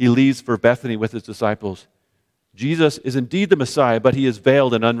 he leaves for Bethany with his disciples. Jesus is indeed the Messiah, but he is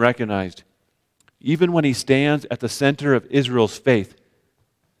veiled and unrecognized. even when he stands at the center of Israel's faith,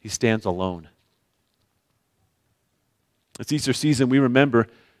 he stands alone. This Easter season, we remember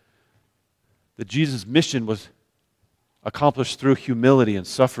that Jesus' mission was accomplished through humility and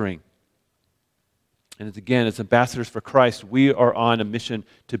suffering. And again, as ambassadors for Christ, we are on a mission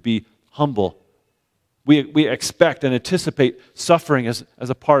to be humble. We expect and anticipate suffering as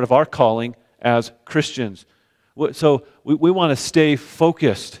a part of our calling as Christians. So we want to stay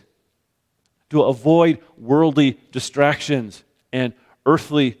focused to avoid worldly distractions and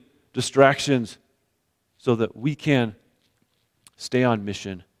earthly distractions so that we can stay on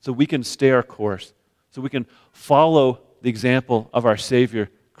mission, so we can stay our course, so we can follow the example of our Savior,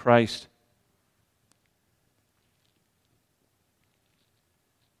 Christ.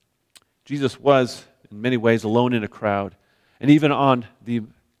 Jesus was, in many ways, alone in a crowd. And even on the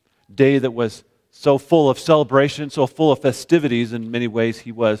day that was so full of celebration, so full of festivities, in many ways,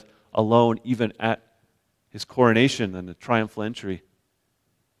 he was alone even at his coronation and the triumphal entry.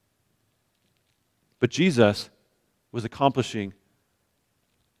 But Jesus was accomplishing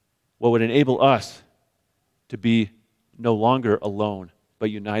what would enable us to be no longer alone,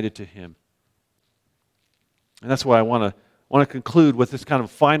 but united to him. And that's why I want to conclude with this kind of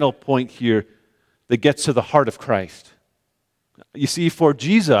final point here that gets to the heart of Christ. You see, for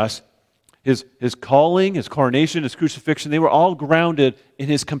Jesus, his calling, his coronation, his crucifixion, they were all grounded in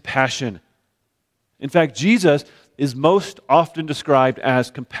his compassion. In fact, Jesus is most often described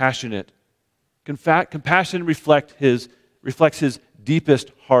as compassionate. Compassion reflects his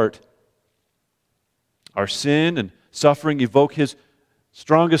deepest heart. Our sin and suffering evoke his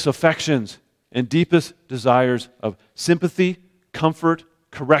strongest affections and deepest desires of sympathy, comfort,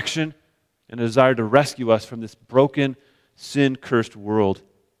 correction, and a desire to rescue us from this broken, sin-cursed world.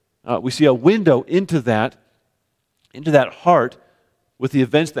 We see a window into that heart with the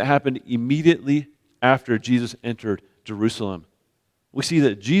events that happened immediately after Jesus entered Jerusalem. We see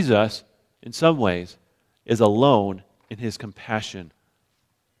that Jesus, in some ways, is alone in his compassion.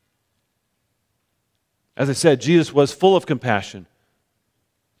 As I said, Jesus was full of compassion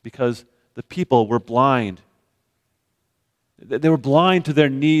because the people were blind. They were blind to their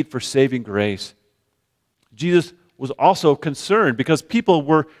need for saving grace. Jesus was also concerned because people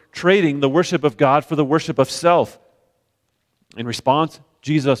were trading the worship of God for the worship of self. In response,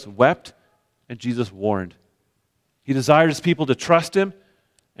 Jesus wept and Jesus warned. He desired his people to trust him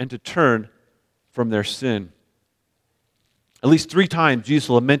and to turn from their sin. At least 3 times Jesus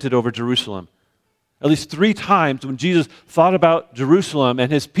lamented over Jerusalem. At least 3 times when Jesus thought about Jerusalem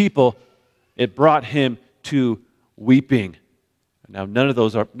and his people, it brought him to weeping. Now, none of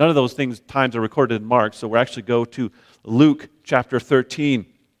those times are recorded in Mark, so we'll actually go to Luke chapter 13.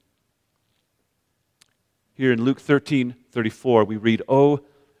 Here in Luke 13:34, we read, "O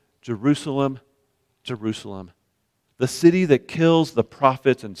Jerusalem, Jerusalem, the city that kills the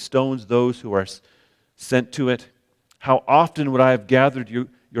prophets and stones those who are sent to it. How often would I have gathered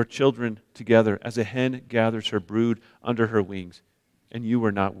your children together as a hen gathers her brood under her wings, and you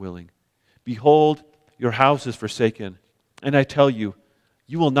were not willing. Behold, your house is forsaken, and I tell you,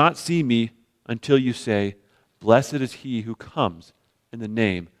 you will not see me until you say, Blessed is he who comes in the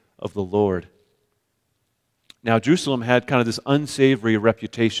name of the Lord." Now, Jerusalem had kind of this unsavory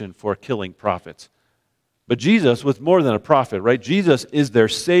reputation for killing prophets. But Jesus was more than a prophet, right? Jesus is their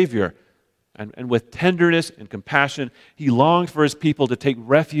Savior. And with tenderness and compassion, he longed for his people to take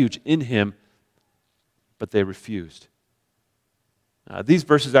refuge in him, but they refused. These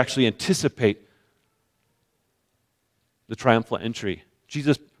verses actually anticipate the triumphal entry.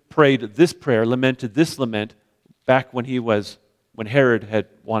 Jesus prayed this prayer, lamented this lament, back when Herod had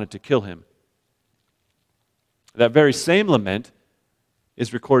wanted to kill him. That very same lament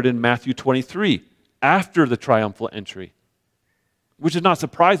is recorded in Matthew 23, after the triumphal entry, which is not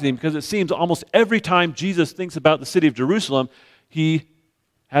surprising because it seems almost every time Jesus thinks about the city of Jerusalem, he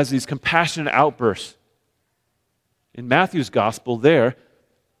has these compassionate outbursts. In Matthew's gospel there,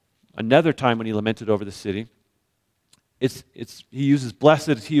 another time when he lamented over the city, he uses blessed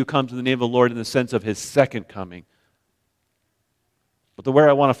is he who comes in the name of the Lord in the sense of his second coming. But where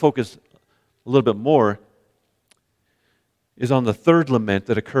I want to focus a little bit more is on the third lament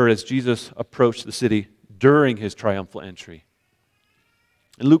that occurred as Jesus approached the city during his triumphal entry.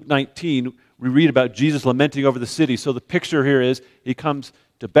 In Luke 19, we read about Jesus lamenting over the city. So the picture here is he comes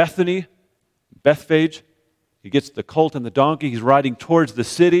to Bethany, Bethphage. He gets the colt and the donkey. He's riding towards the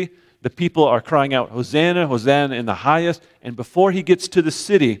city. The people are crying out, Hosanna, Hosanna in the highest. And before he gets to the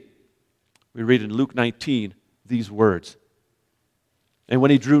city, we read in Luke 19 these words. And when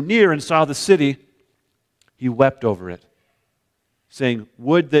he drew near and saw the city, he wept over it, saying,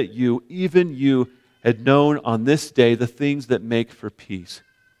 "Would that you, even you, had known on this day the things that make for peace.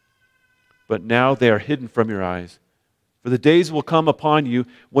 But now they are hidden from your eyes. For the days will come upon you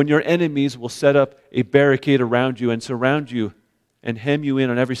when your enemies will set up a barricade around you and surround you and hem you in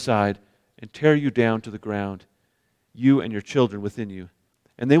on every side and tear you down to the ground, you and your children within you.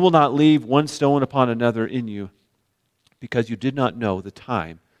 And they will not leave one stone upon another in you, because you did not know the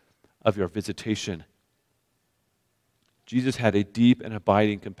time of your visitation." Jesus had a deep and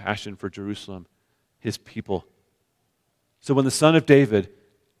abiding compassion for Jerusalem, his people. So when the Son of David,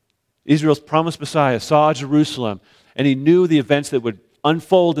 Israel's promised Messiah, saw Jerusalem, and he knew the events that would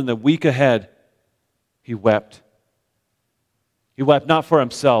unfold in the week ahead, he wept. He wept not for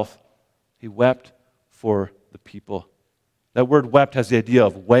himself, he wept for the people. That word wept has the idea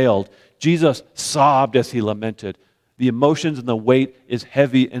of wailed. Jesus sobbed as he lamented. The emotions and the weight is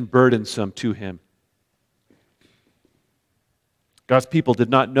heavy and burdensome to him. God's people did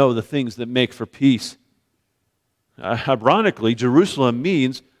not know the things that make for peace. Ironically, Jerusalem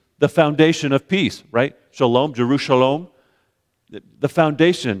means the foundation of peace, right? Shalom, Jerusalem, the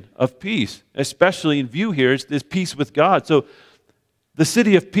foundation of peace, especially in view here is peace with God. So the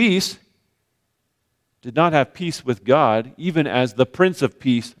city of peace did not have peace with God, even as the Prince of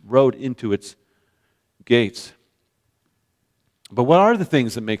Peace rode into its gates. But what are the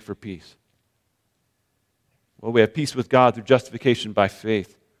things that make for peace? Well, we have peace with God through justification by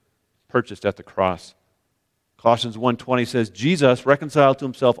faith, purchased at the cross. Colossians 1:20 says, "Jesus reconciled to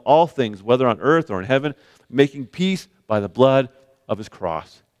himself all things, whether on earth or in heaven, making peace by the blood of his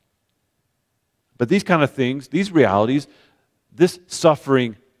cross." But these kind of things, these realities, this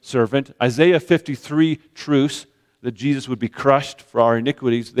suffering servant, Isaiah 53 truths that Jesus would be crushed for our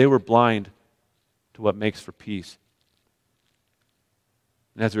iniquities, they were blind to what makes for peace.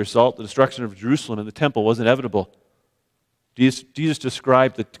 And as a result, the destruction of Jerusalem and the temple was inevitable. Jesus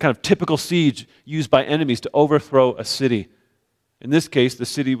described the kind of typical siege used by enemies to overthrow a city. In this case, the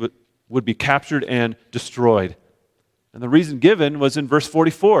city would be captured and destroyed. And the reason given was in verse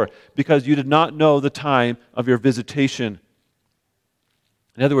 44, because you did not know the time of your visitation.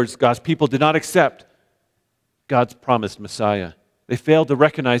 In other words, God's people did not accept God's promised Messiah. They failed to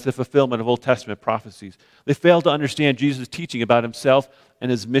recognize the fulfillment of Old Testament prophecies. They failed to understand Jesus' teaching about himself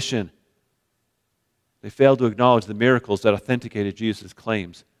and his mission. They failed to acknowledge the miracles that authenticated Jesus'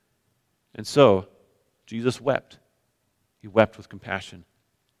 claims. And so, Jesus wept. He wept with compassion.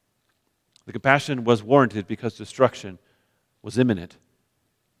 The compassion was warranted because destruction was imminent.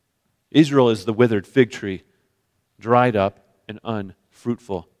 Israel is the withered fig tree, dried up and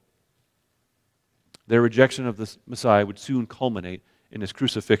unfruitful. Their rejection of the Messiah would soon culminate in his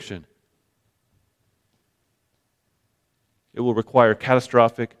crucifixion. It will require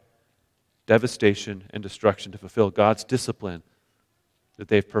catastrophic devastation and destruction to fulfill God's discipline that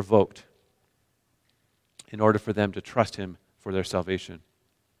they've provoked in order for them to trust him for their salvation.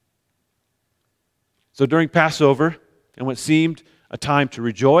 So during Passover, and what seemed a time to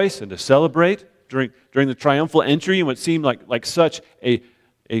rejoice and to celebrate, during the triumphal entry, and what seemed like such a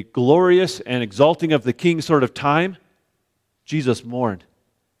glorious and exalting of the king sort of time, Jesus mourned.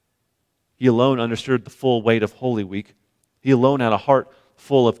 He alone understood the full weight of Holy Week. He alone had a heart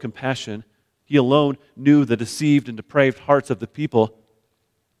full of compassion. He alone knew the deceived and depraved hearts of the people.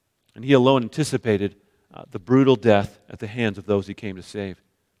 And he alone anticipated the brutal death at the hands of those he came to save.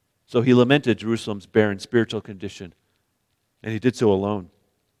 So he lamented Jerusalem's barren spiritual condition. And he did so alone.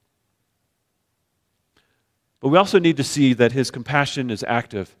 But we also need to see that his compassion is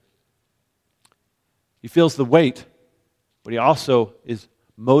active. He feels the weight, but he also is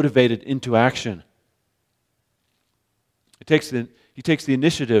motivated into action. He takes the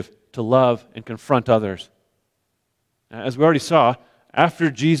initiative to love and confront others. As we already saw, after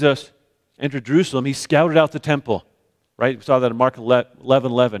Jesus entered Jerusalem, he scouted out the temple. Right? We saw that in Mark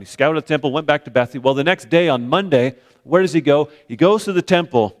 11:11. He scouted the temple, went back to Bethany. Well, the next day on Monday, where does he go? He goes to the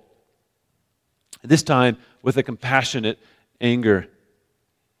temple, this time with a compassionate anger.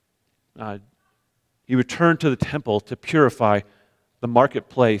 He returned to the temple to purify the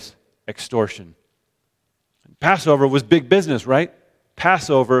marketplace extortion. Passover was big business, right?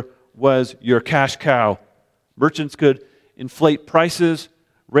 Passover was your cash cow. Merchants could inflate prices,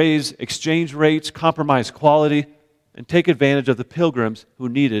 raise exchange rates, compromise quality, and take advantage of the pilgrims who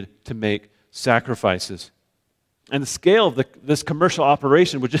needed to make sacrifices. And the scale of this commercial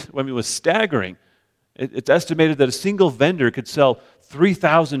operation was staggering. It's estimated that a single vendor could sell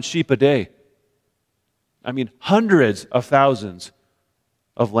 3,000 sheep a day. I mean, hundreds of thousands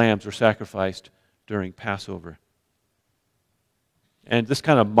of lambs were sacrificed during Passover. And this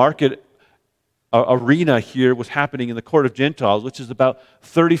kind of market arena here was happening in the court of Gentiles, which is about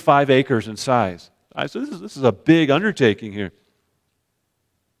 35 acres in size. So this is a big undertaking here.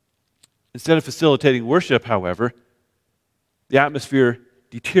 Instead of facilitating worship, however, the atmosphere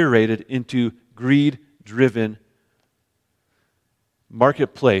deteriorated into greed-driven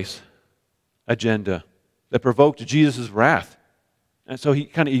marketplace agenda that provoked Jesus' wrath. And so he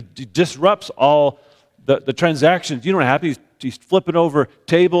disrupts all the transactions. You know what happens? He's flipping over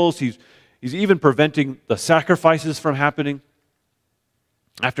tables. He's even preventing the sacrifices from happening.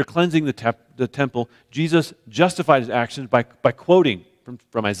 After cleansing the temple, Jesus justified his actions by quoting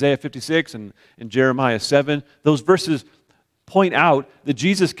from Isaiah 56 and Jeremiah 7. Those verses point out that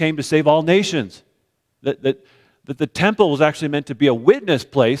Jesus came to save all nations, that the temple was actually meant to be a witness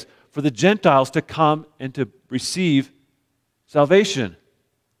place for the Gentiles to come and to receive salvation.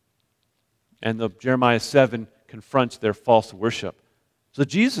 And Jeremiah 7 confronts their false worship. So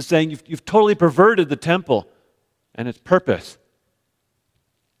Jesus is saying, you've totally perverted the temple and its purpose.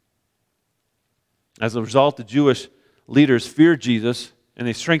 As a result, the Jewish leaders feared Jesus, and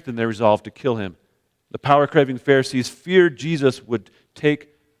they strengthened their resolve to kill him. The power-craving Pharisees feared Jesus would take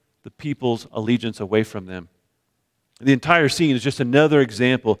the people's allegiance away from them. The entire scene is just another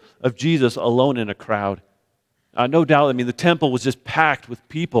example of Jesus alone in a crowd. No doubt, the temple was just packed with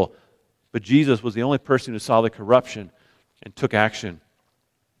people, but Jesus was the only person who saw the corruption and took action.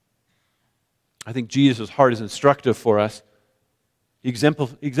 I think Jesus' heart is instructive for us. He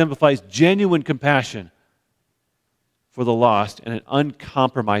exemplifies genuine compassion for the lost and an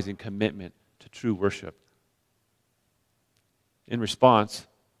uncompromising commitment to true worship. In response,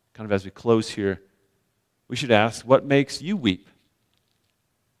 kind of as we close here, we should ask, what makes you weep?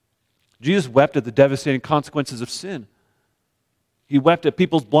 Jesus wept at the devastating consequences of sin. He wept at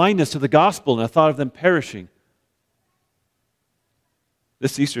people's blindness to the gospel and the thought of them perishing.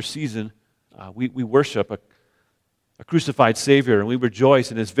 This Easter season, we worship a crucified Savior, and we rejoice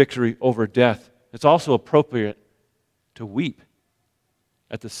in his victory over death. It's also appropriate to weep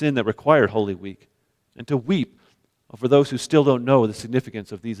at the sin that required Holy Week, and to weep over those who still don't know the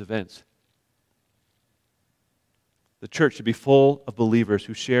significance of these events. The church should be full of believers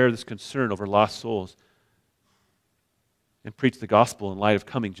who share this concern over lost souls and preach the gospel in light of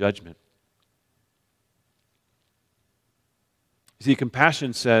coming judgment. You see,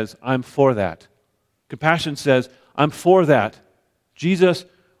 compassion says, I'm for that. Compassion says, I'm for that. Jesus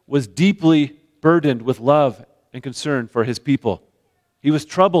was deeply burdened with love and concern for his people. He was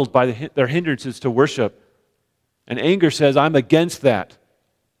troubled by their hindrances to worship. And anger says, I'm against that.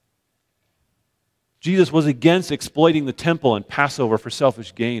 Jesus was against exploiting the temple and Passover for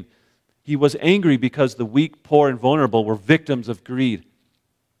selfish gain. He was angry because the weak, poor, and vulnerable were victims of greed.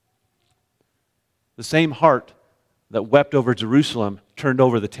 The same heart that wept over Jerusalem turned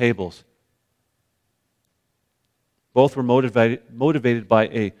over the tables. Both were motivated by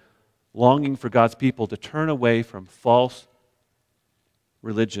a longing for God's people to turn away from false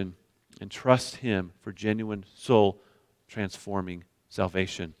religion and trust him for genuine soul-transforming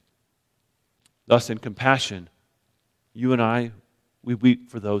salvation. Thus, in compassion, you and I, we weep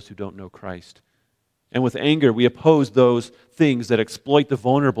for those who don't know Christ. And with anger, we oppose those things that exploit the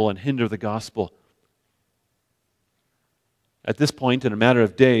vulnerable and hinder the gospel. At this point, in a matter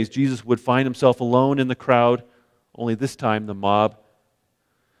of days, Jesus would find himself alone in the crowd, only this time the mob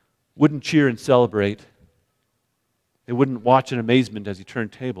wouldn't cheer and celebrate. They wouldn't watch in amazement as he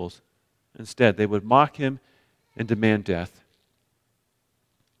turned tables. Instead, they would mock him and demand death.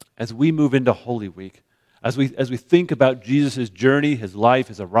 As we move into Holy Week, as we think about Jesus' journey, his life,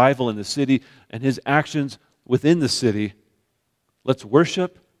 his arrival in the city, and his actions within the city, let's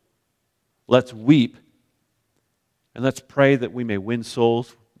worship, let's weep, and let's pray that we may win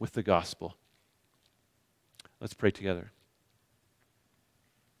souls with the gospel. Let's pray together.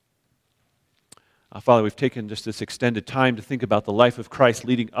 Father, we've taken just this extended time to think about the life of Christ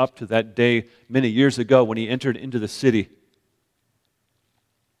leading up to that day many years ago when he entered into the city.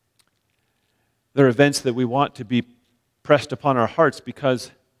 There are events that we want to be pressed upon our hearts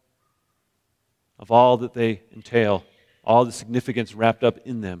because of all that they entail, all the significance wrapped up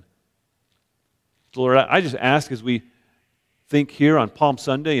in them. So Lord, I just ask as we think here on Palm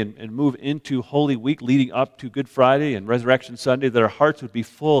Sunday and move into Holy Week leading up to Good Friday and Resurrection Sunday, that our hearts would be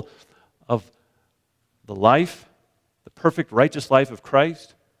full of the life, the perfect righteous life of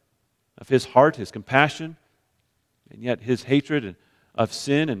Christ, of his heart, his compassion, and yet his hatred of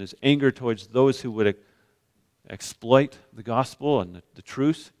sin and his anger towards those who would exploit the gospel and the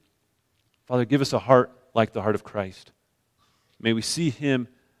truth. Father, give us a heart like the heart of Christ. May we see him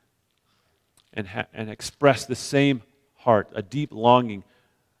and express the same heart, a deep longing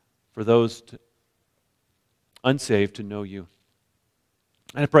for those unsaved to know you.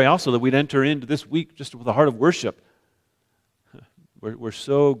 And I pray also that we'd enter into this week just with a heart of worship. We're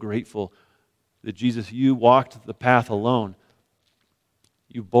so grateful that, Jesus, you walked the path alone.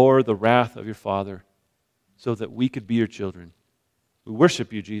 You bore the wrath of your Father so that we could be your children. We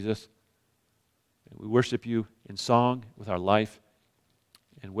worship you, Jesus. We worship you in song, with our life,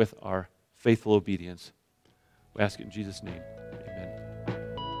 and with our faithful obedience. We ask it in Jesus' name. Amen.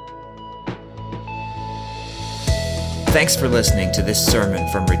 Thanks for listening to this sermon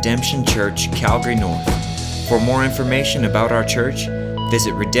from Redemption Church, Calgary North. For more information about our church,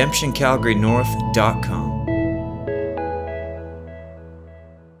 visit redemptioncalgarynorth.com.